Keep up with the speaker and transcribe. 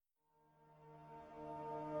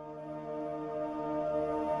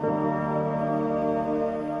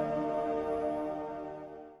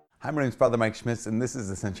Hi, my name is Father Mike Schmitz, and this is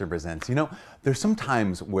Ascension Presents. You know, there's some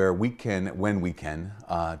times where we can,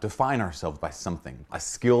 define ourselves by something, a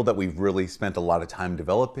skill that we've really spent a lot of time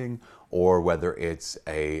developing, or whether it's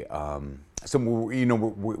we have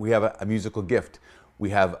a musical gift, we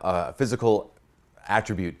have a physical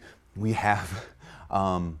attribute, we have,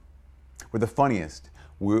 we're the funniest,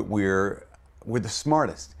 we're the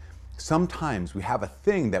smartest. Sometimes we have a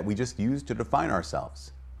thing that we just use to define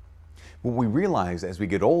ourselves. What we realize as we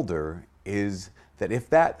get older is that if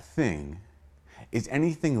that thing is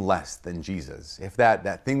anything less than Jesus, if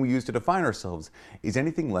that thing we use to define ourselves is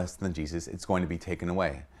anything less than Jesus, it's going to be taken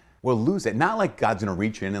away. We'll lose it. Not like God's going to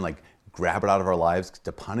reach in and like grab it out of our lives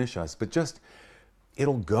to punish us, but just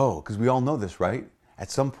it'll go. Because we all know this, right?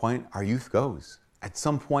 At some point, our youth goes. At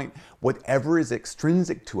some point, whatever is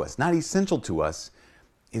extrinsic to us, not essential to us,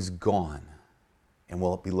 is gone. And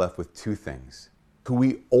we'll be left with two things: who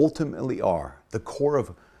we ultimately are, the core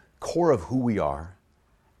of who we are,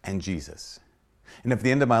 and Jesus. And if at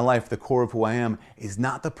the end of my life, the core of who I am is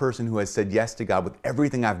not the person who has said yes to God with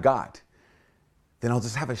everything I've got, then I'll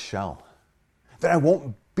just have a shell. Then I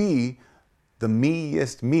won't be the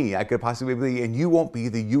me-est me I could possibly be, and you won't be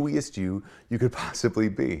the you-est you could possibly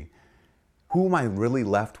be. Who am I really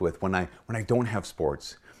left with when I don't have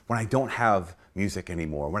sports, when I don't have music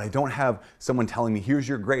anymore, when I don't have someone telling me, here's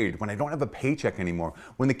your grade, when I don't have a paycheck anymore,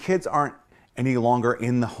 when the kids aren't any longer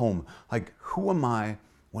in the home? Like, who am I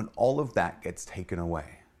when all of that gets taken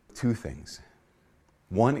away? Two things.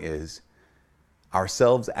 One is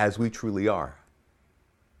ourselves as we truly are.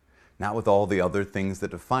 Not with all the other things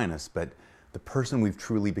that define us, but the person we've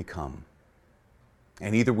truly become.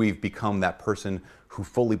 And either we've become that person who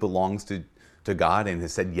fully belongs to God and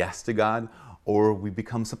has said yes to God, or we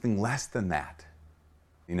become something less than that.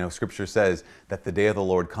 You know, Scripture says that the day of the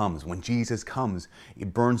Lord comes. When Jesus comes,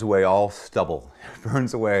 it burns away all stubble. It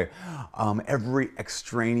burns away every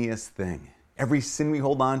extraneous thing. Every sin we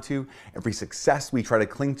hold on to, every success we try to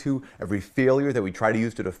cling to, every failure that we try to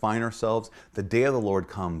use to define ourselves, the day of the Lord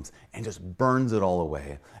comes and just burns it all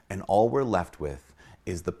away. And all we're left with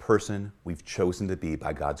is the person we've chosen to be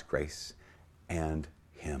by God's grace and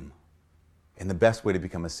Him. And the best way to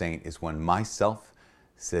become a saint is when myself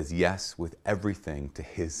says yes with everything to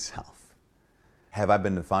His self. Have I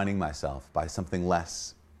been defining myself by something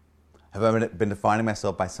less? Have I been defining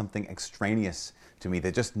myself by something extraneous to me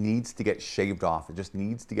that just needs to get shaved off? It just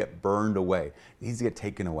needs to get burned away. It needs to get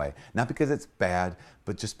taken away. Not because it's bad,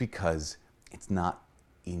 but just because it's not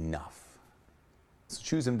enough. So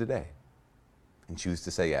choose Him today. And choose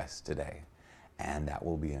to say yes today. And that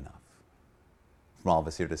will be enough. From all of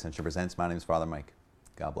us here at Ascension Presents, my name is Father Mike.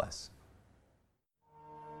 God bless.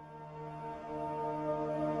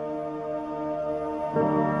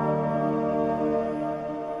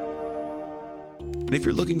 And if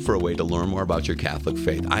you're looking for a way to learn more about your Catholic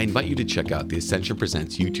faith, I invite you to check out the Ascension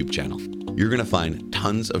Presents YouTube channel. You're going to find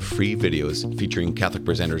tons of free videos featuring Catholic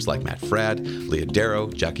presenters like Matt Fradd, Leah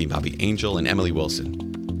Darrow, Jackie Bobby Angel, and Emily Wilson.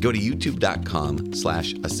 Go to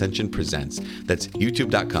youtube.com/Ascension Presents. That's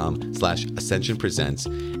youtube.com/Ascension Presents.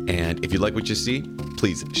 And if you like what you see,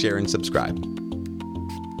 please share and subscribe.